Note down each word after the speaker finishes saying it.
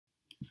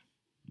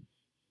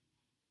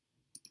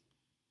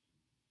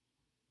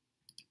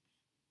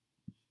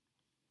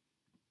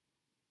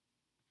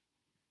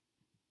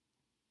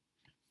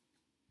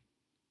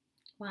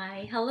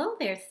Why, hello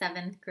there,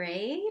 seventh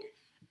grade.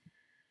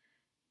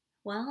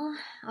 Well,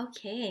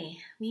 okay,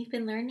 we've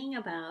been learning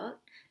about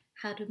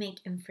how to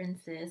make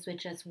inferences with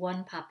just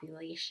one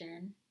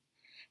population.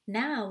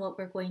 Now, what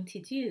we're going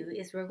to do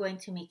is we're going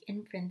to make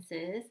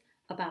inferences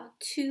about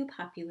two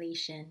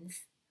populations.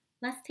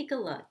 Let's take a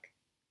look.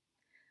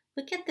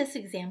 Look at this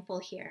example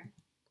here.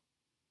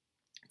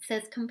 It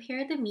says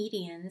compare the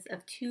medians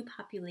of two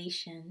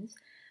populations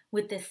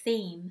with the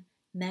same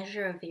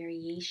measure of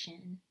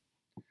variation.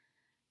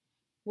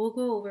 We'll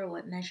go over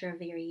what measure of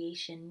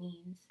variation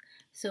means.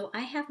 So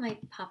I have my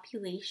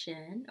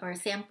population or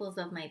samples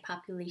of my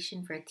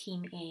population for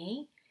team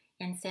A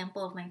and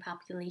sample of my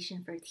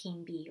population for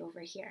team B over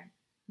here.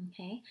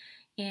 Okay,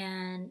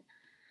 and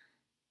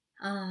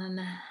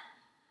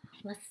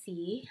let's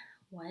see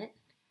what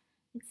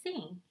it's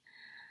saying.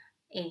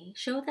 A,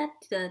 show that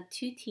the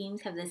two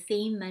teams have the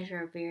same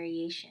measure of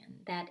variation.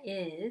 That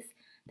is,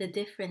 the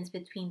difference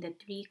between the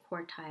three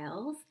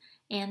quartiles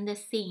and the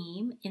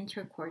same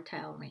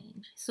interquartile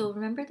range. So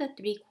remember the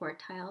three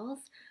quartiles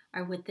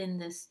are within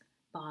this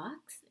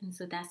box, and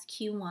so that's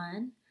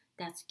Q1,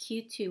 that's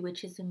Q2,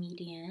 which is a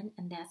median,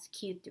 and that's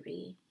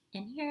Q3.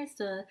 And here's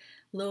the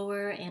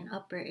lower and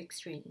upper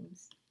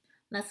extremes.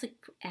 Let's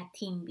look at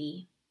team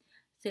B.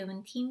 So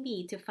in team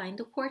B, to find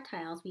the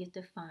quartiles, we have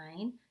to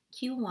find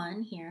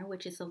Q1 here,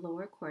 which is the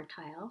lower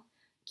quartile,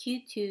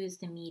 Q2 is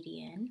the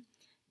median,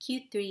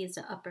 Q3 is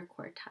the upper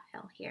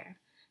quartile here.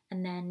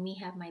 And then we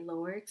have my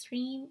lower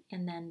extreme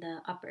and then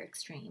the upper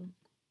extreme.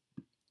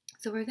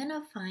 So we're going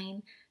to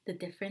find the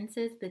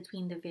differences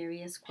between the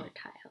various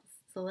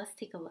quartiles. So let's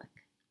take a look.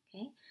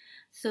 Okay,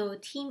 so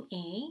team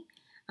A,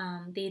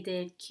 they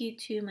did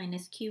Q2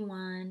 minus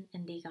Q1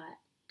 and they got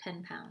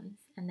 10 pounds.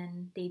 And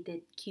then they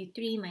did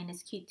Q3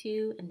 minus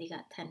Q2 and they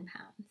got 10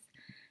 pounds.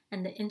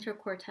 And the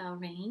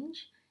interquartile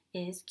range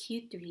is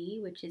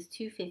Q3, which is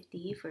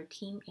 250 for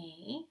team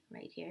A,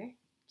 right here,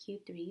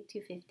 Q3,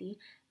 250,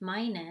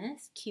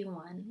 minus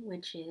Q1,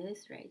 which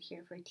is right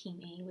here for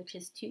team A, which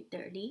is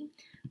 230,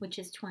 which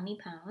is 20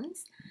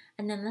 pounds.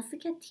 And then let's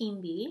look at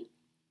team B.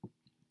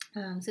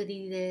 So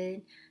they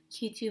did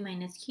Q2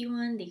 minus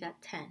Q1, they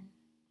got 10.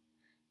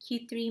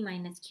 Q3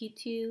 minus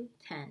Q2,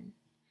 10.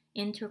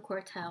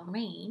 Interquartile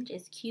range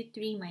is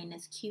Q3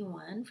 minus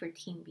Q1 for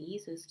team B,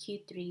 so it's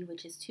Q3,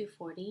 which is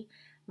 240,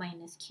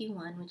 minus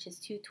Q1, which is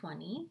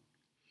 220,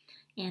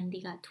 and they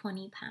got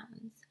 20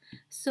 pounds.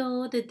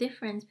 So the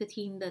difference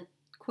between the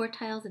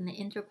quartiles and the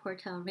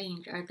interquartile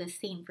range are the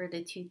same for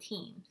the two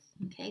teams.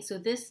 Okay, so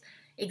this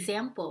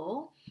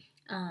example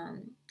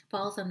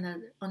falls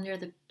under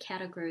the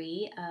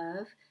category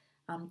of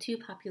two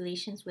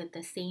populations with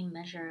the same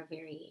measure of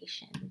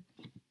variation.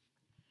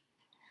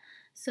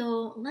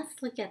 So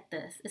let's look at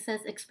this. It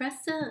says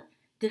express the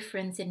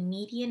difference in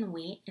median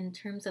weight in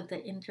terms of the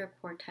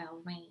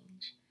interquartile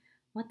range.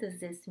 What does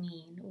this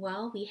mean?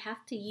 Well, we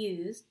have to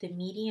use the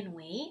median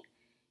weight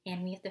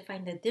and we have to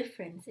find the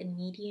difference in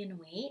median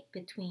weight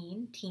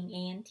between team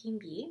A and team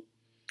B.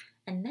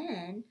 And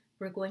then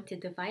we're going to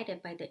divide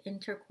it by the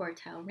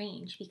interquartile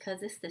range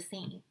because it's the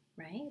same,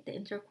 right? The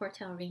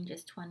interquartile range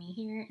is 20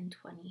 here and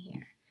 20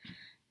 here.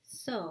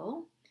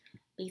 So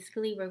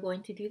basically, we're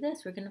going to do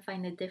this. We're going to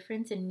find the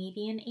difference in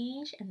median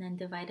age and then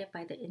divide it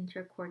by the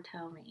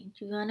interquartile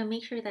range. We want to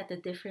make sure that the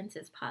difference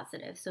is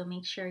positive. So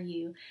make sure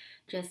you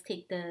just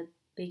take the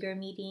bigger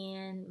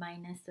median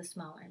minus the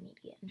smaller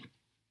median.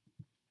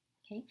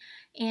 Okay,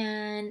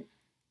 and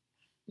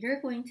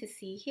you're going to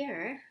see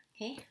here,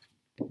 okay,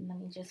 let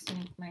me just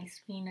make my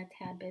screen a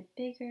tad bit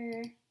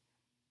bigger.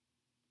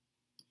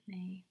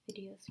 My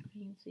video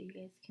screen so you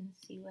guys can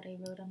see what I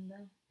wrote on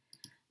the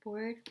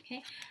board.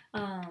 Okay.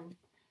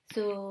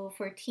 So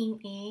for team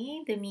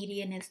A, the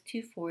median is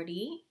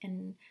 240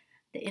 and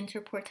the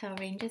interquartile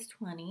range is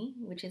 20,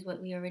 which is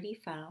what we already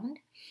found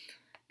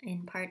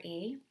in part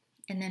A.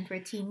 And then for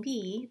team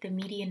B, the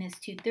median is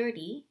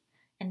 230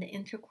 and the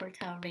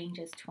interquartile range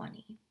is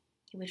 20,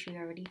 which we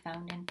already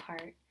found in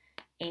part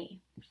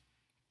A.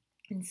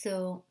 And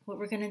so what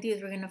we're going to do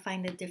is we're going to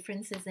find the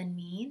differences in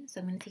mean. So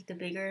I'm going to take the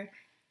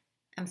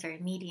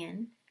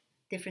median,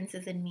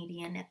 differences in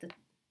median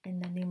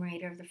in the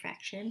numerator of the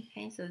fraction.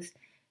 Okay, so it's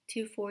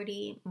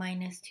 240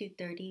 minus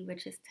 230,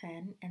 which is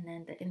 10, and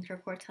then the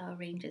interquartile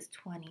range is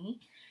 20.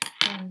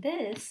 And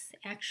this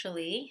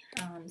actually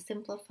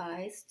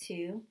simplifies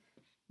to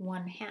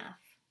 1/2,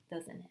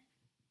 doesn't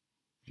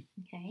it?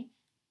 Okay.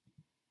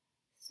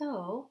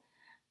 So,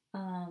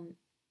 so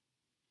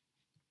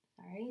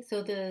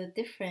the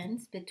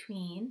difference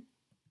between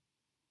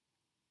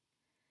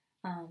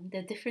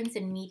the difference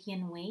in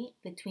median weight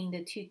between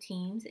the two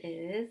teams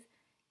is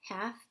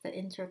half the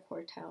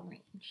interquartile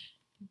range.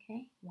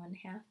 Okay,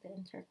 1/2 the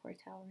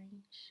interquartile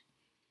range.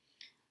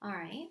 All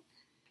right.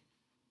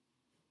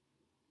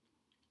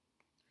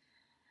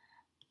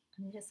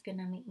 I'm just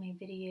gonna make my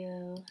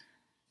video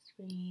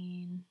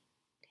screen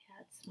a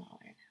tad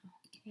smaller now.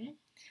 Okay.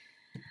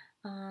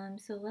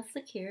 So let's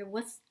look here.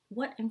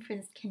 What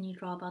inference can you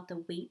draw about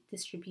the weight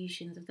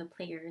distributions of the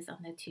players on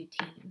the two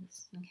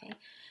teams? Okay,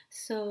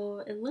 so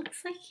it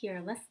looks like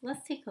here.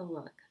 Let's take a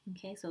look.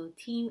 Okay, so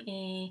Team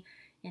A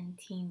and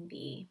Team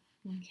B.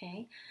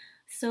 Okay,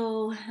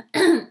 so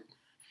it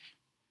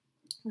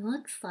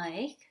looks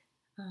like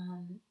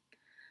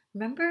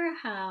remember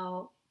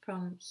how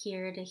from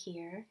here to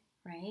here,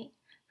 right?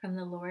 From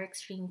the lower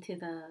extreme to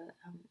the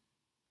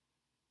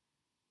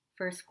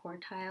first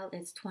quartile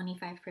is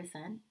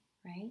 25%,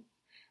 right?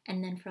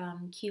 And then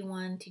from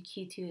Q1 to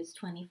Q2 is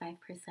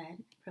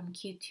 25%. From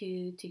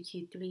Q2 to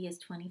Q3 is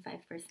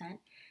 25%.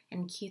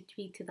 And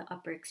Q3 to the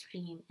upper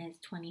extreme is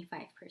 25%,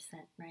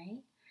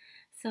 right?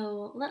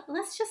 So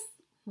let's just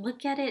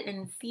look at it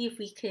and see if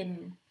we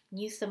can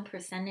use some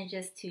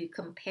percentages to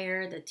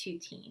compare the two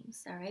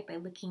teams, all right, by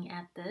looking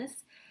at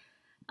this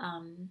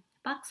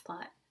box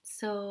plot.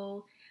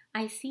 So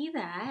I see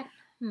that,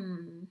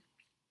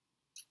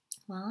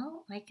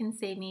 well, I can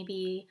say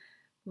maybe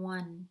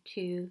 1,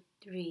 2,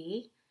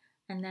 3,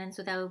 and then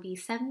so that would be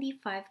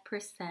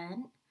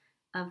 75%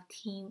 of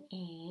Team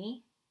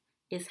A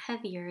is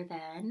heavier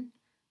than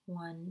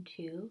 1,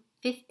 2,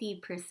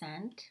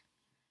 50%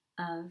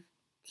 of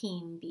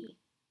Team B.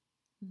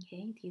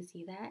 Okay, do you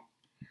see that?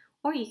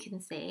 Or you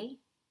can say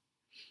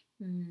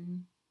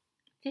 50%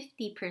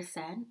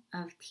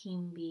 of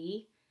Team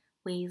B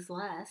weighs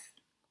less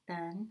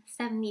than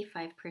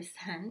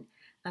 75%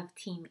 of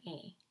Team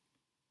A.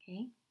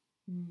 Okay.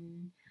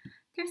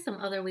 There's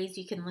some other ways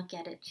you can look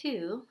at it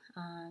too.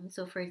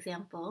 So for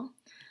example,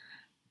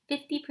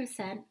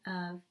 50%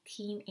 of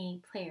Team A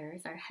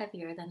players are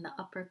heavier than the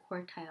upper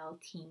quartile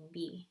Team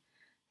B.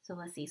 So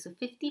let's see, so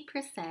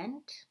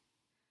 50%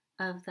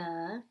 of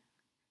the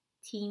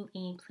Team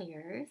A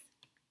players,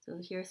 so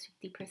here's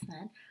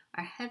 50%,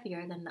 are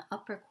heavier than the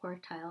upper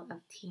quartile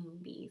of Team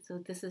B. So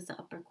this is the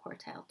upper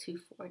quartile,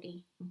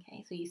 240.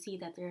 Okay, so you see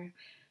that they're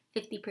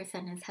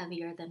 50% is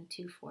heavier than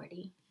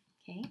 240.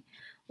 Okay,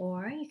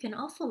 or you can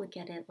also look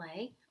at it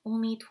like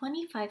only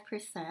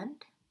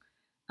 25%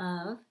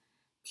 of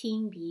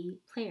Team B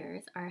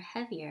players are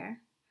heavier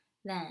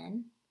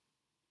than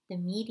the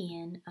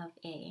median of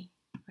A,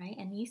 right?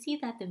 And you see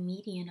that the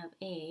median of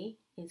A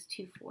is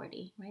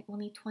 240, right?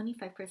 Only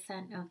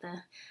 25% of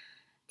the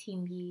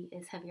Team B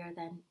is heavier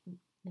than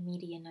the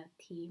median of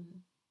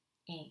Team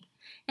A.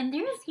 And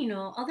there's,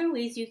 other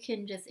ways you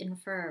can just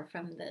infer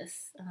from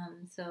this.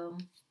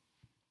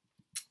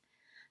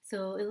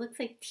 So it looks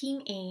like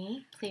Team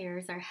A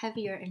players are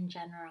heavier in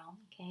general,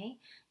 okay?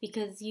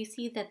 Because you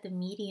see that the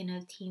median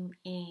of Team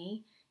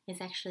A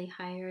is actually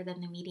higher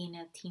than the median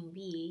of Team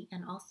B,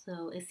 and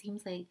also it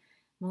seems like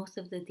most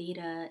of the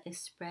data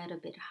is spread a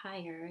bit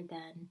higher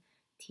than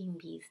Team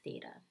B's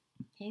data.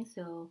 Okay,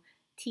 so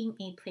Team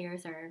A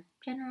players are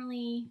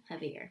generally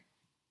heavier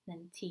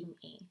than Team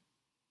A.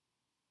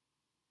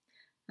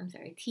 I'm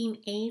sorry, Team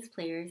A's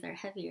players are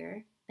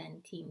heavier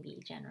than Team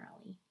B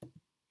generally.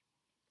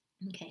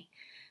 Okay.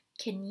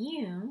 Can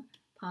you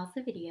pause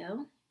the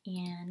video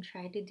and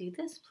try to do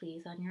this,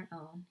 please, on your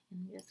own?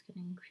 I'm just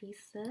going to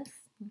increase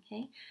this,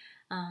 okay?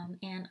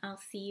 And I'll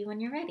see you when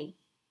you're ready,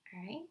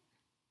 all right?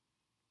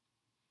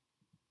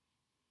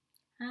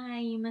 Hi,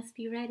 you must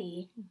be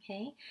ready,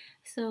 okay?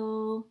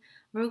 So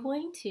we're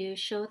going to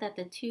show that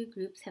the two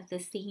groups have the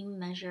same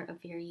measure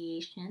of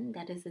variation,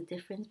 that is the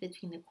difference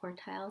between the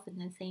quartiles in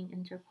the same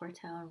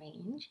interquartile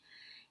range.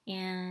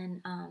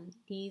 And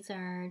these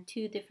are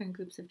two different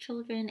groups of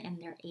children and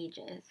their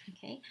ages,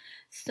 okay?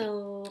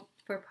 So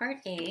for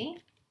part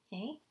A,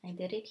 okay, I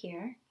did it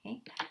here,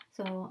 okay?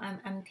 So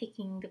I'm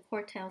taking the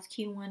quartiles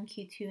Q1,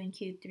 Q2, and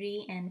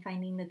Q3 and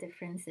finding the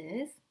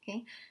differences,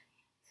 okay?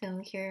 So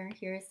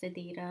here's the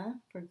data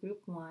for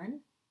group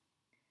 1,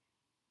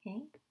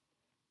 okay?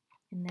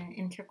 And the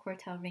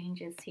interquartile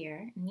range is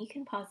here. And you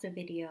can pause the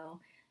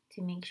video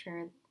to make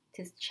sure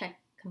to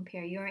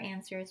compare your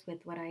answers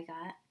with what I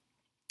got.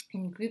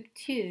 And group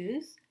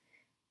 2's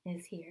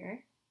is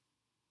here.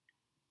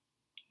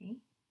 Okay,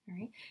 all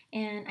right.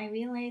 And I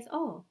realized,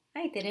 oh,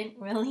 I didn't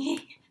really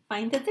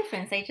find the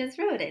difference. I just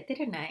wrote it,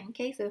 didn't I?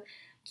 Okay, so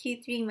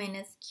Q3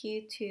 minus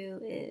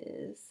Q2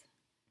 is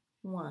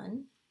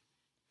 1.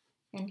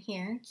 And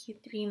here,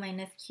 Q3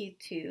 minus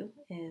Q2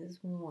 is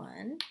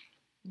 1.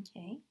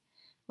 Okay,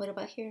 what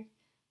about here?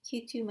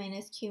 Q2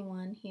 minus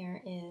Q1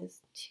 here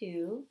is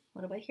 2.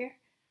 What about here?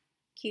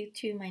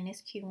 Q2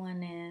 minus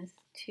Q1 is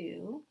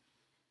 2.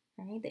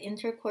 All right, the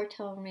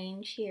interquartile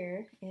range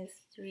here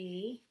is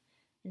 3,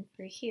 and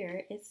for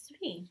here it's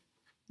 3.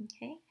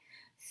 Okay,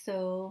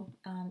 so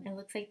it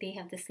looks like they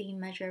have the same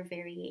measure of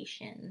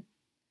variation.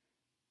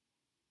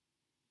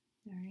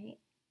 All right.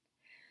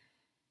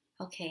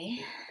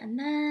 Okay, and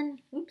then,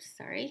 oops,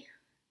 sorry,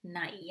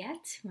 not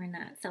yet. We're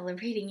not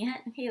celebrating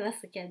yet. Okay,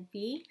 let's look at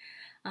B.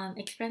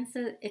 Express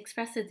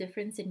the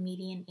difference in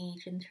median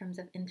age in terms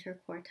of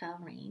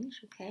interquartile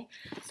range. Okay,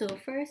 so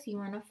first you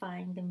want to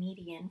find the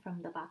median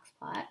from the box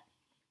plot.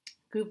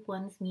 Group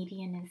 1's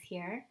median is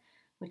here,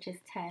 which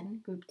is 10.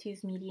 Group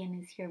 2's median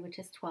is here, which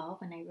is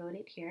 12, and I wrote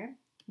it here,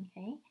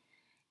 okay?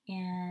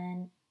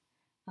 And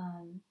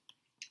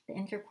The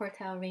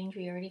interquartile range,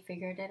 we already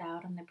figured it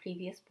out on the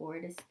previous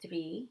board, is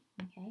 3,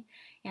 okay?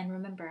 And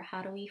remember,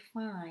 how do we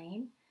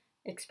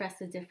express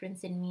the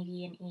difference in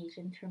median age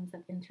in terms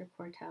of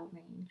interquartile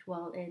range?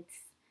 Well,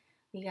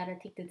 we got to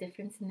take the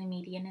difference in the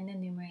median in the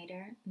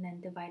numerator and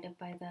then divide it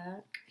by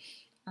the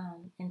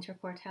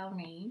interquartile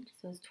range.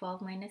 So it's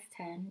 12 minus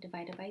 10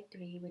 divided by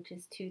 3, which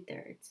is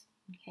 2/3,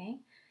 okay?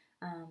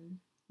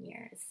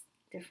 Years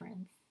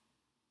difference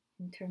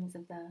in terms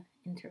of the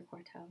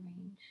interquartile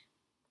range.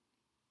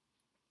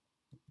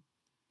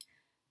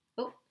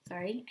 Oh,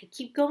 sorry, I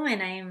keep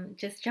going. I am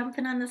just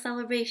jumping on the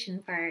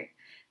celebration part.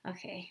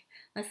 Okay,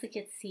 let's look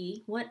at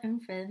C. What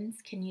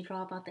inference can you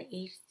draw about the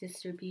age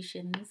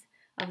distributions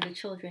of the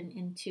children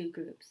in 2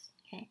 groups?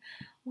 Okay,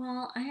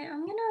 well,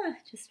 I'm gonna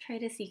just try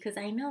to see, because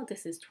I know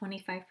this is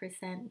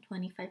 25%,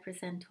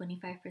 25%,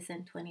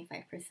 25%,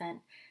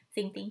 25%.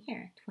 Same thing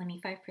here,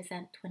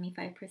 25%,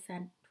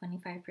 25%,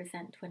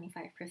 25%,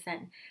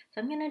 25%. So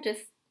I'm gonna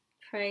just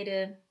try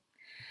to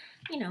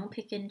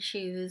pick and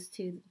choose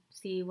to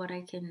see what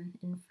I can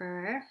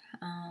infer.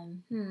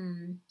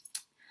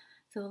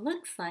 So it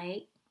looks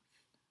like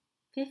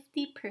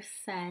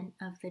 50%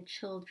 of the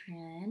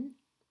children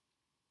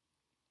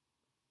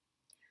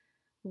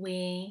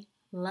weigh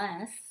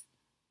less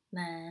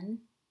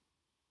than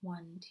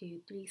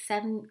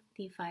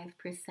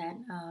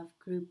 75% of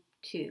group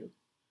 2.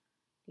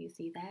 Do you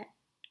see that?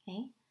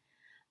 Okay.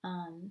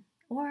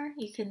 Or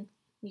you can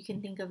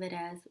think of it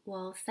as,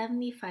 well,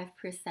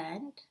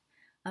 75%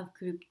 of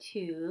group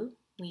 2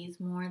 weighs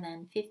more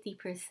than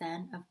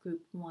 50% of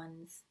group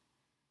 1's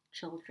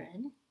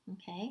children,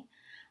 okay?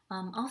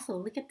 Also,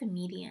 look at the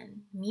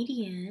median.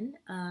 Median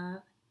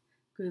of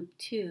group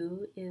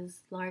 2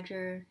 is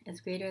greater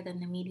than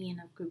the median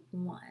of group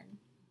 1,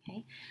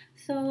 okay?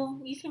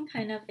 So you can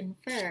kind of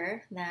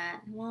infer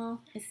that,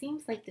 well, it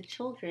seems like the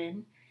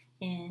children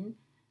in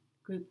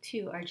group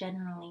 2 are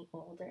generally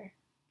older,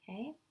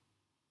 okay?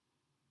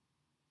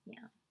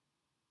 Yeah.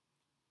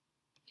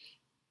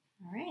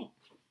 All right.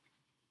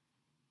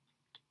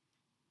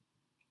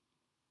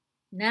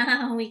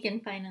 Now we can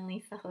finally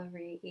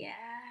celebrate. Yeah.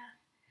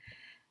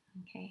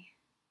 Okay.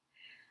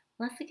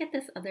 Let's look at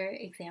this other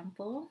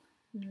example.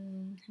 I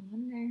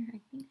wonder, I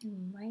think I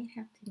might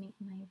have to make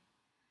my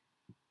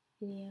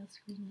video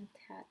screen a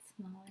tad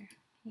smaller.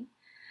 Okay.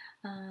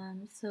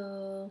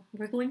 So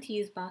we're going to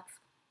use box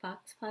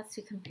plots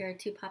to compare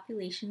 2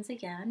 populations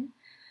again.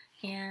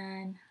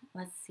 And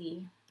let's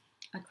see.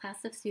 A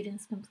class of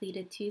students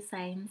completed 2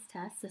 science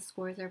tests. The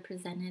scores are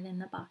presented in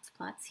the box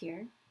plots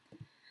here.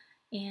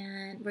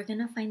 And we're going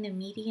to find the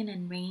median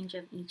and range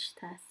of each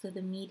test. So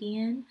the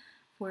median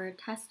for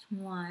test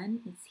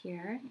 1 is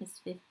here, is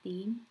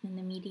 50, and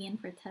the median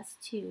for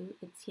test 2,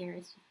 it's here,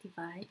 is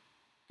 55.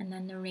 And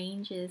then the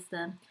range is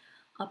the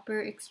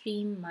upper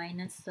extreme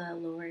minus the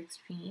lower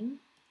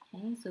extreme.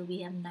 Okay, so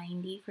we have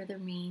 90 for the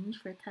range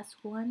for test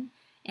 1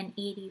 and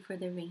 80 for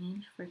the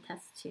range for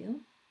test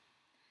 2.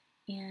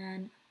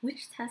 And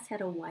which test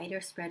had a wider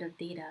spread of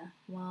data?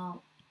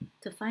 Well,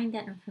 to find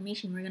that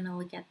information, we're going to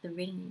look at the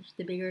range.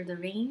 The bigger the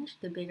range,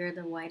 the bigger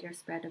the wider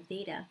spread of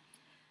data.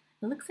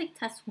 It looks like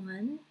test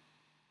 1's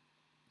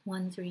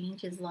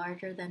range is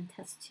larger than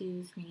test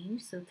 2's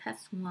range. So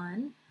test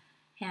 1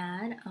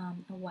 had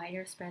a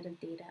wider spread of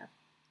data.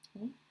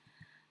 Okay.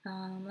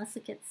 Let's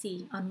look at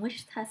C. On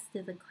which test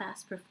did the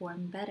class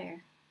perform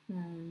better?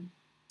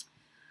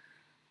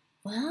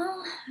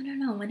 Well, I don't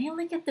know. When I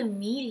look at the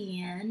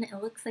median,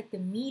 it looks like the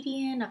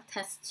median of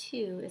test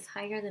 2 is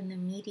higher than the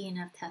median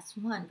of test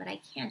 1, but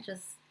I can't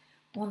just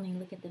only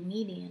look at the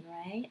median,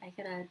 right? I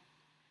gotta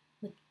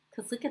look,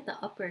 because look at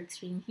the upper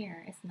extreme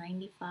here. It's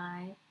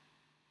 95,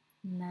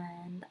 and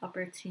then the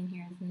upper extreme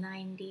here is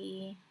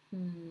 90.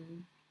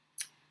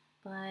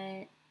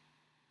 But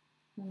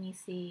let me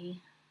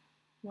see.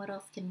 What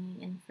else can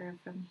we infer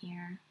from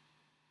here?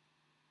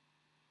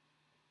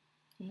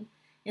 Okay.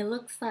 It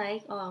looks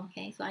like,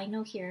 okay, so I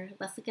know here,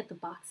 let's look at the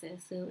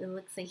boxes. So it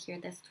looks like here,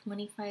 that's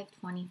 25,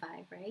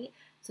 25, right?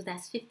 So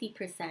that's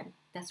 50%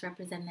 that's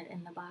represented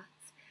in the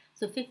box.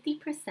 So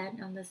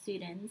 50% of the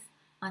students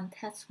on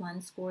test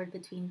 1 scored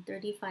between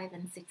 35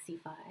 and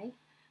 65,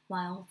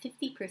 while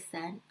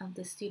 50% of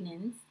the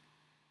students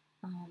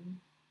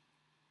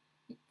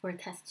for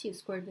test 2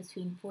 scored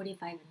between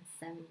 45 and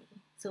 70.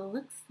 So it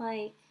looks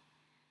like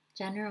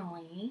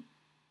generally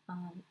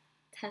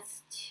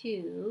test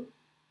 2,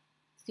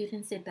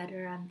 students did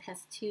better on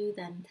test 2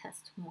 than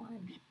test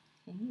 1,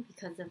 okay,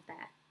 because of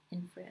that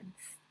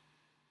inference,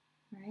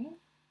 right?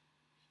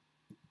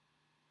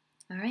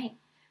 All right,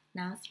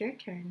 now it's your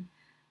turn.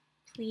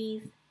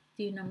 Please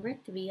do number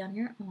 3 on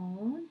your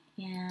own,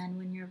 and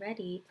when you're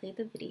ready, play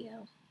the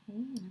video, okay?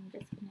 And I'm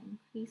just gonna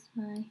increase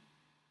my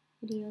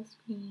video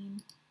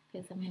screen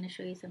because I'm gonna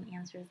show you some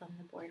answers on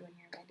the board when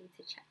you're ready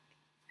to check.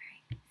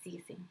 All right, see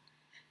you soon.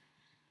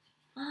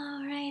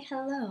 All right,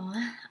 hello.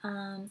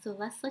 So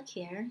let's look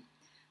here.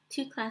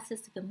 2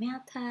 classes took a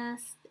math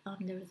test.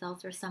 The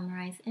results are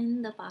summarized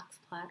in the box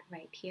plot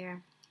right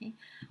here. Okay.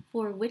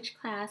 For which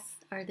class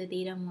are the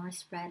data more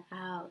spread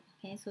out?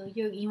 Okay, so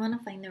you want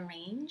to find the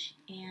range,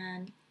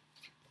 and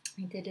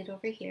I did it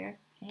over here,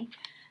 okay?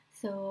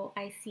 So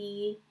I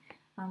see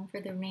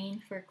for the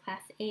range for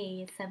class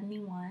A is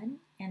 71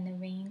 and the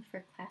range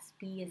for class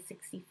B is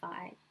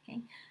 65,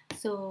 okay?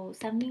 So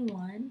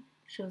 71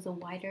 shows a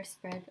wider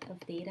spread of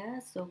data,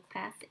 so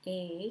class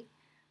A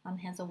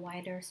has a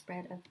wider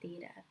spread of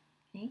data,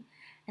 okay?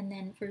 And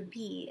then for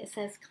B, it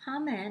says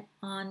comment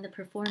on the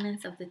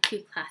performance of the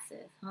two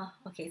classes. Oh,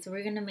 okay, so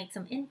we're gonna make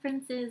some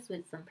inferences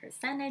with some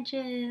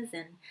percentages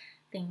and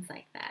things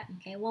like that,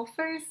 okay? Well,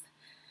 first,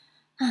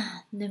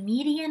 the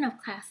median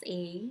of class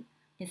A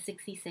is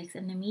 66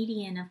 and the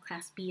median of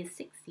class B is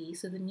 60.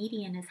 So the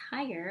median is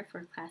higher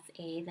for class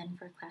A than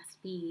for class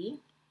B.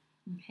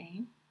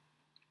 Okay.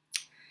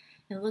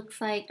 It looks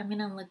like I'm going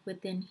to look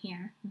within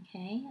here.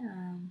 Okay.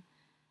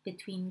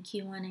 Between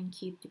Q1 and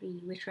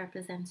Q3, which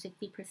represents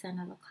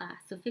 50% of the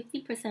class. So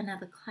 50% of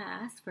the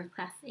class for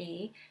class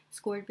A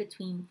scored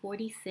between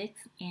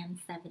 46 and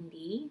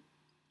 70.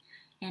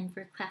 And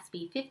for class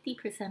B,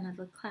 50% of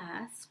the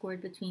class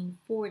scored between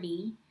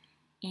 40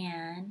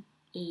 and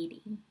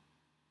 80.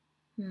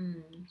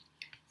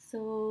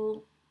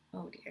 So,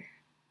 oh dear.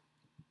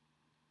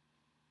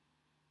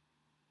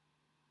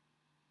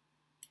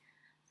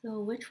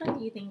 So which one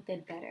do you think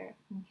did better?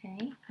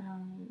 Okay.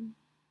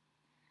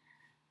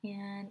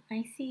 And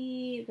I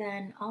see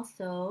then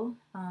also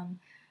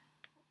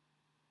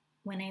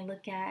when I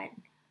look at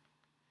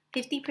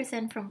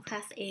 50% from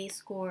class A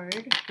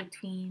scored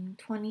between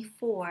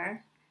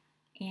 24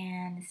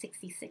 and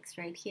 66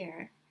 right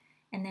here.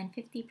 And then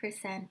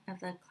 50% of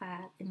the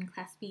class in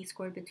class B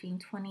scored between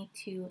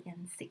 22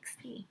 and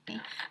 60. Okay?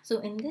 So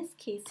in this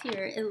case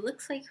here, it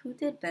looks like who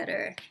did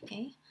better?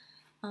 Okay,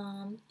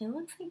 it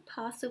looks like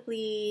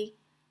possibly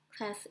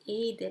class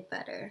A did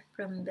better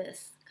from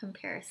this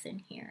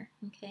comparison here.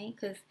 Okay,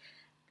 because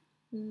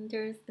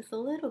it's a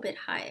little bit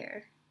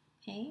higher.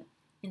 Okay,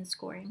 in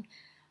scoring.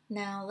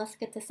 Now let's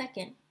get the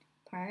second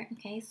part.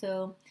 Okay,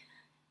 so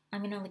I'm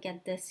going to look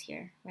at this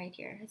here, right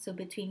here. So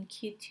between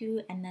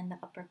Q2 and then the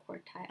upper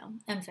quartile.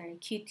 I'm sorry,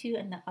 Q2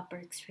 and the upper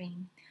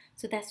extreme.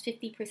 So that's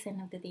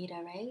 50% of the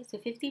data, right? So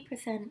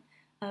 50%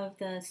 of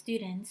the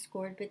students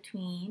scored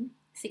between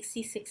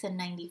 66 and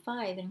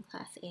 95 in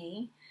class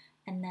A.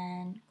 And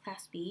then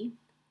class B,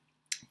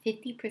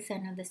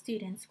 50% of the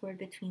students scored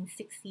between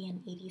 60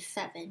 and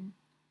 87.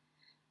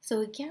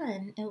 So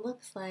again, it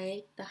looks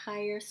like the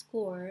higher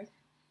score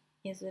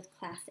is with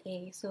class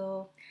A.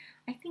 So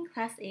I think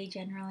class A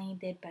generally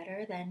did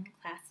better than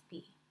class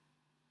B.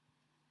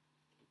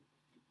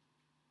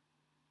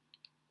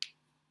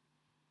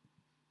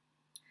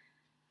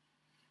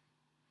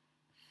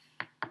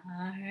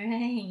 All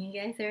right, you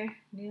guys are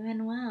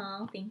doing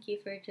well. Thank you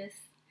for just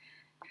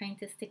trying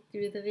to stick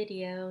through the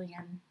video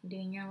and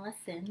doing your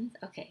lessons.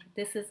 Okay,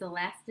 this is the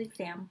last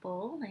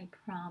example, I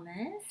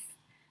promise.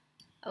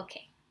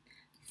 Okay,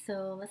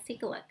 so let's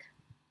take a look.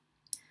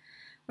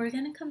 We're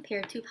going to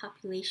compare two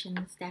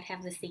populations that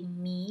have the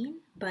same mean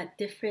but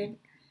different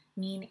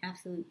mean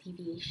absolute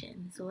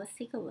deviation. So let's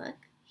take a look.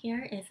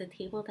 Here is a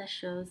table that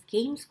shows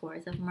game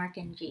scores of Mark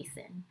and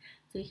Jason.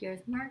 So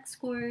here's Mark's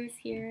scores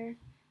here,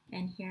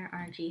 and here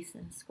are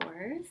Jason's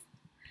scores.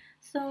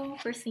 So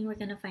first thing, we're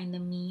going to find the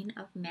mean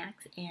of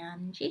Max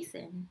and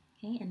Jason.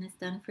 Okay, and it's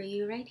done for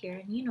you right here,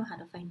 and you know how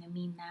to find the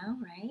mean now,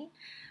 right?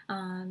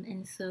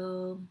 And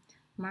so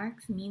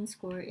Mark's mean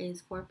score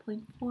is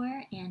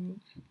 4.4 and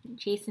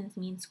Jason's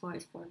mean score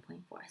is 4.4.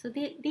 So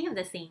they have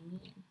the same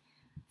mean.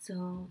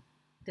 So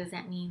does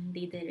that mean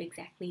they did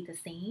exactly the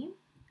same?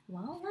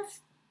 Well, let's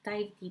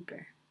dive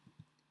deeper.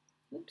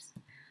 Oops.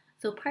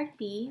 So part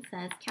B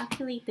says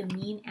calculate the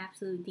mean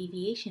absolute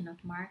deviation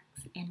of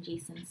Mark's and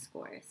Jason's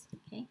scores.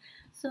 Okay,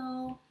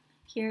 so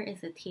here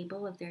is a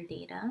table of their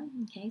data.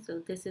 Okay, so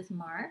this is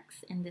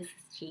Mark's and this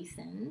is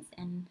Jason's,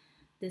 and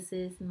this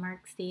is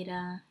Mark's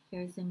data,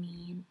 here's the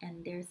mean,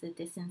 and there's the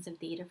distance of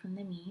data from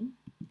the mean.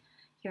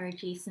 Here are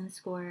Jason's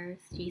scores,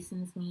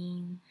 Jason's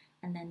mean,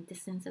 and then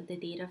distance of the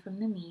data from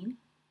the mean.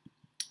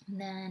 And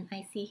then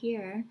I see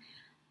here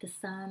the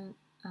sum,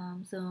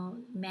 so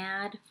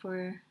MAD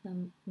for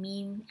the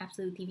mean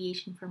absolute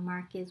deviation for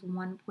Mark is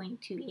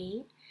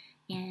 1.28,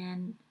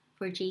 and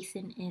for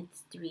Jason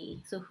it's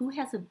 3. So who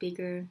has a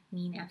bigger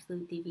mean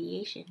absolute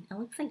deviation? It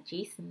looks like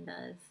Jason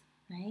does,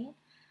 right?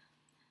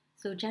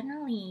 So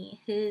generally,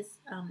 his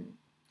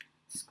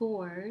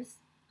scores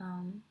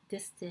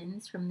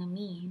distance from the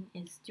mean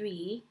is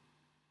 3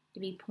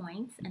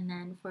 points, and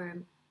then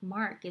for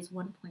Mark is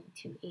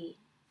 1.28.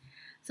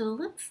 So it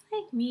looks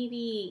like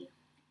maybe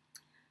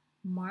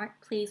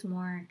Mark plays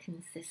more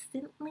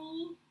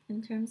consistently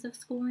in terms of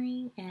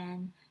scoring,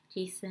 and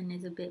Jason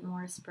is a bit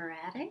more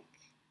sporadic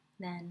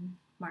than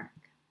Mark.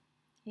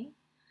 Okay.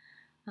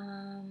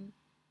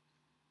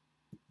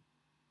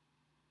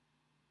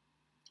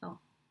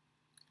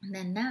 And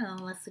then now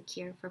let's look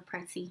here for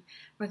part C.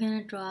 We're going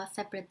to draw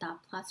separate dot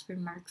plots for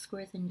Mark's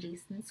scores and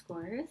Jason's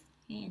scores.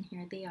 Okay, and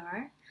here they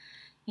are.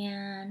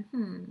 And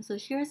so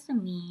here's the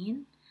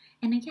mean.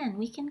 And again,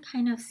 we can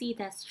kind of see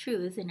that's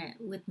true, isn't it?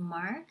 With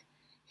Mark,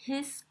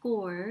 his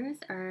scores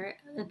are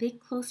a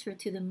bit closer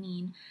to the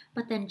mean,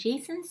 but then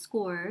Jason's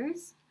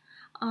scores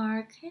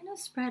are kind of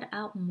spread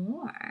out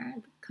more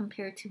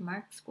compared to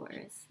mark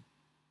scores.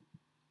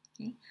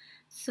 Okay,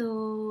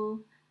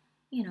 so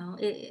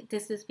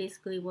this is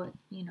basically what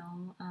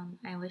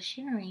I was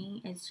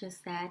sharing. It's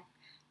just that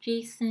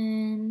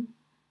Jason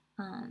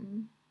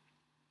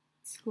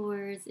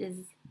scores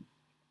is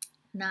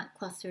not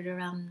clustered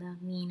around the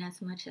mean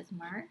as much as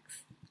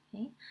Mark's.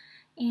 Okay,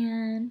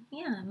 and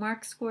yeah,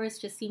 Mark's scores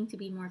just seem to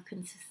be more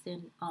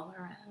consistent all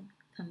around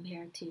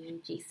compared to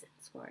Jason's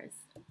scores.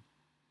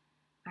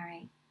 All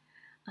right,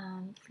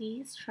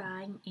 please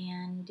try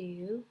and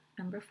do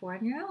number 4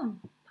 on your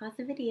own. Pause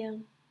the video.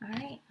 All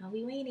right, I'll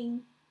be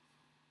waiting.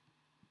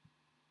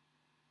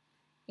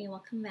 Okay,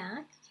 welcome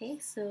back. Okay,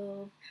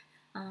 so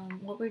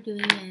what we're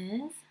doing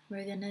is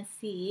we're gonna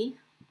see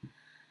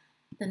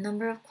the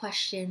number of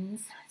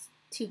questions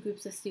two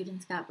groups of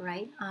students got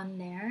right on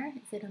there.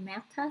 Is it a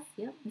math test?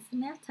 Yep, it's a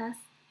math test.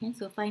 Okay,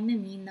 so find the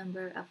mean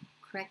number of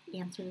correct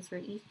answers for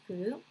each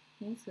group.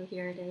 Okay, so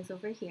here it is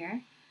over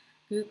here.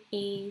 Group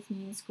A's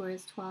mean score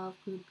is 12,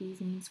 Group B's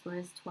mean score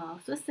is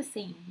 12. So it's the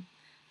same.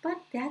 But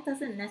that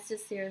doesn't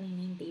necessarily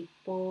mean they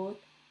both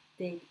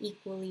did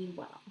equally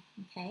well.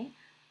 Okay,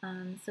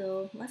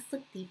 so let's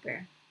look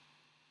deeper.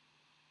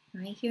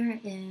 Right here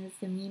is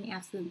the mean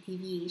absolute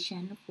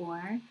deviation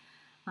for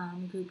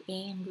Group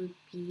A and Group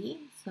B.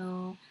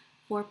 So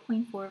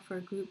 4.4 for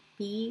Group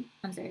B.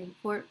 I'm sorry,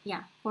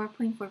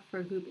 4.4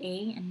 for Group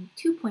A and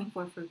 2.4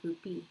 for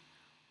Group B.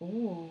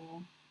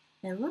 Oh,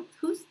 it looks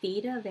whose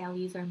data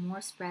values are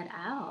more spread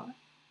out.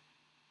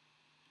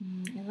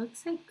 It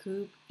looks like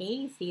Group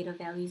A's data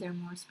values are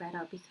more spread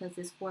out because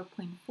it's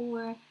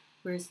 4.4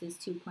 versus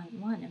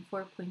 2.1, and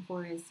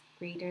 4.4 is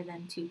greater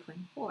than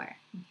 2.4.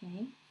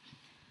 Okay.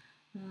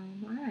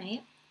 All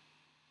right.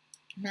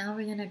 Now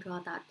we're gonna draw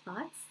dot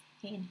plots.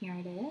 Okay, and here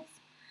it is.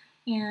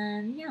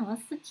 And yeah,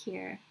 let's look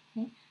here.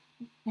 Okay,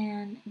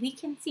 and we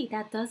can see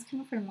that does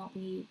confirm what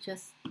we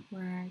just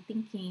were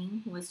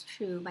thinking was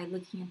true by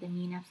looking at the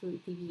mean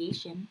absolute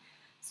deviation.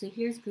 So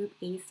here's Group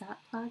A's dot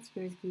plots.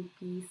 Here's Group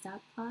B's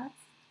dot plots.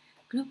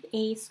 Group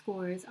A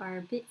scores are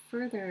a bit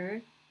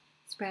further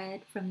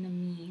spread from the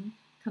mean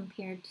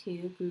compared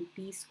to Group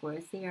B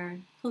scores. They are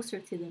closer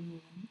to the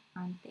mean,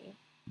 aren't they?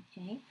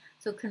 Okay,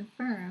 so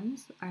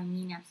confirms our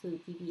mean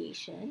absolute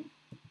deviation.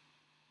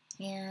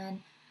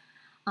 And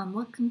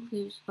what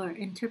conclusion, or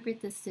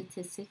interpret the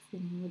statistics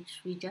in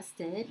which we just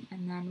did,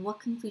 and then what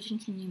conclusion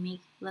can you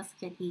make? Let's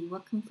get E.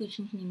 What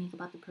conclusion can you make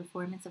about the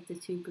performance of the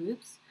two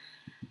groups?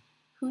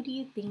 Who do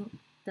you think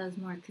does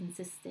more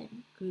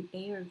consistent, Group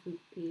A or Group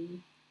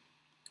B?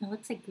 It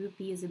looks like Group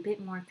B is a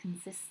bit more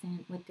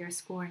consistent with their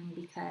scoring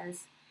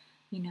because,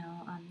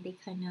 they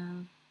kind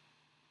of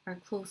are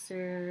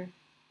closer.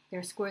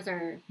 Their scores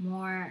are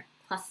more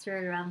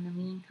clustered around the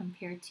mean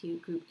compared to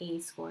Group A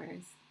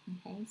scores.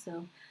 Okay,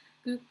 so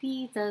Group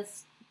B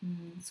does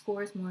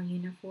scores more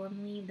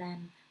uniformly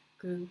than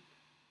Group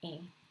A.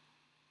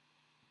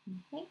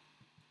 Okay.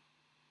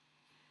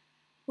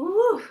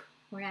 Ooh,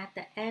 we're at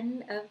the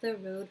end of the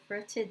road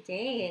for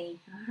today.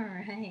 All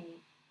right.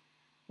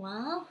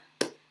 Well,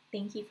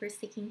 thank you for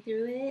sticking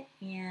through it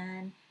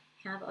and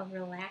have a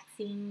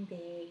relaxing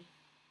day.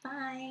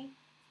 Bye.